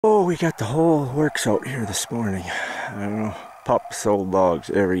Oh, we got the whole works out here this morning. I don't know, pups, old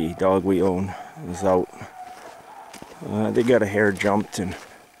dogs, every dog we own is out. They got a hare jumped and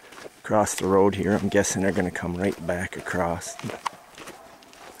crossed the road here. I'm guessing they're gonna come right back across.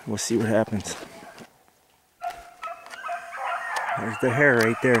 We'll see what happens. There's the hare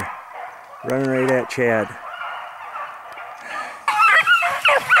right there, running right at Chad.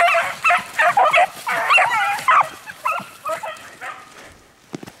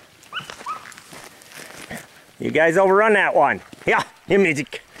 You guys overrun that one. Yeah, here,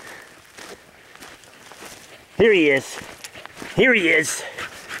 music. Here he is. Here he is.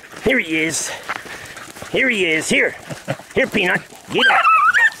 Here he is. Here he is. Here. Here, Peanut. Get him.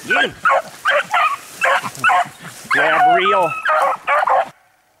 Get him. Grab reel.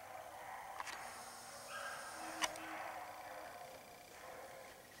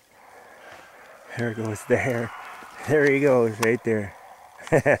 There goes the hare. There he goes, right there.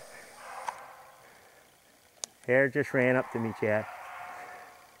 Hare just ran up to me, Chad.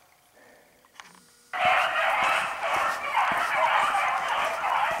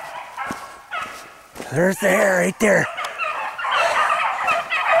 There's the hare right there.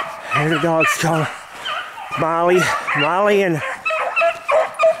 There the dogs come. Molly and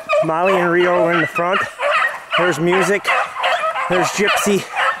Rio are in the front. There's Music. There's Gypsy.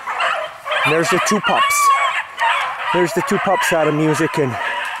 There's the two pups. There's the two pups out of Music and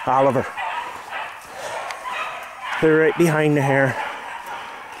Oliver. They're right behind the hare.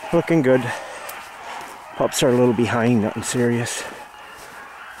 Looking good. Pups are a little behind, nothing serious.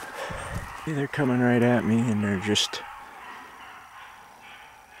 They're coming right at me and they're just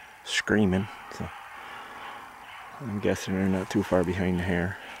screaming. So I'm guessing they're not too far behind the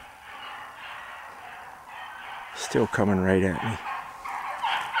hare. Still coming right at me.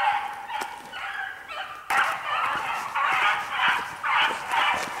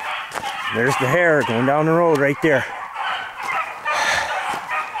 There's the hare going down the road right there.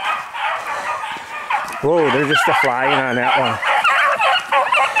 Whoa, they're just flying on that one.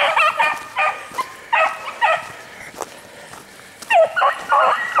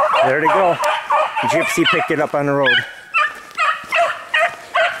 There they go. Gypsy picked it up on the road.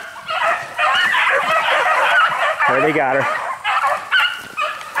 There they got her.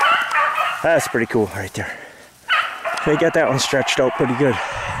 That's pretty cool right there. They got that one stretched out pretty good.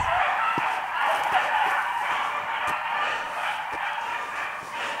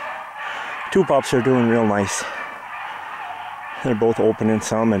 Two pups are doing real nice. They're both opening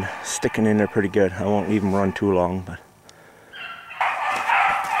some and sticking in there pretty good. I won't leave them run too long, but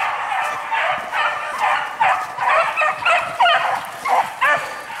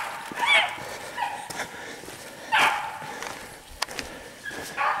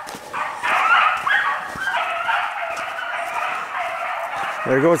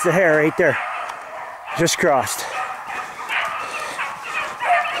there goes the hare right there. Just crossed.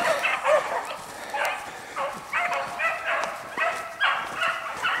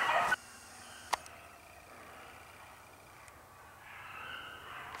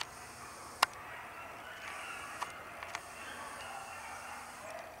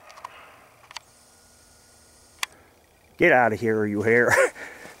 Get out of here, you hare.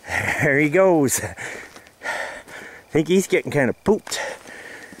 There he goes. I think he's getting kind of pooped.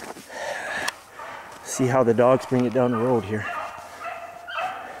 See how the dogs bring it down the road here.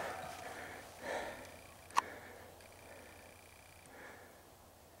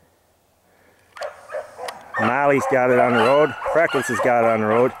 Molly's got it on the road. Freckles has got it on the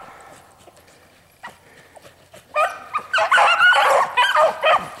road.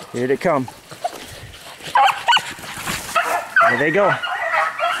 Here they come. There they go.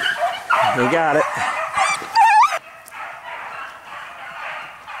 They got it.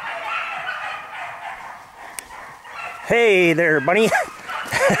 Hey there, bunny.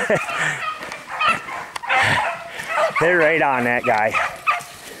 They're right on that guy.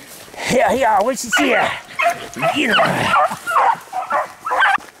 Yeah, what's he here? Get him.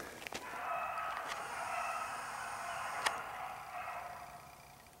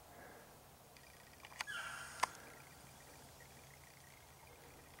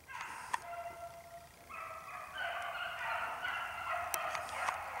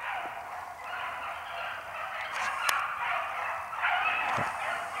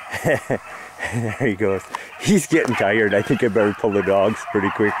 There he goes. He's getting tired. I think I better pull the dogs pretty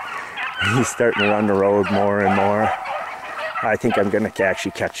quick. He's starting to run the road more and more. I think I'm going to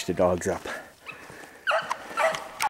actually catch the dogs up.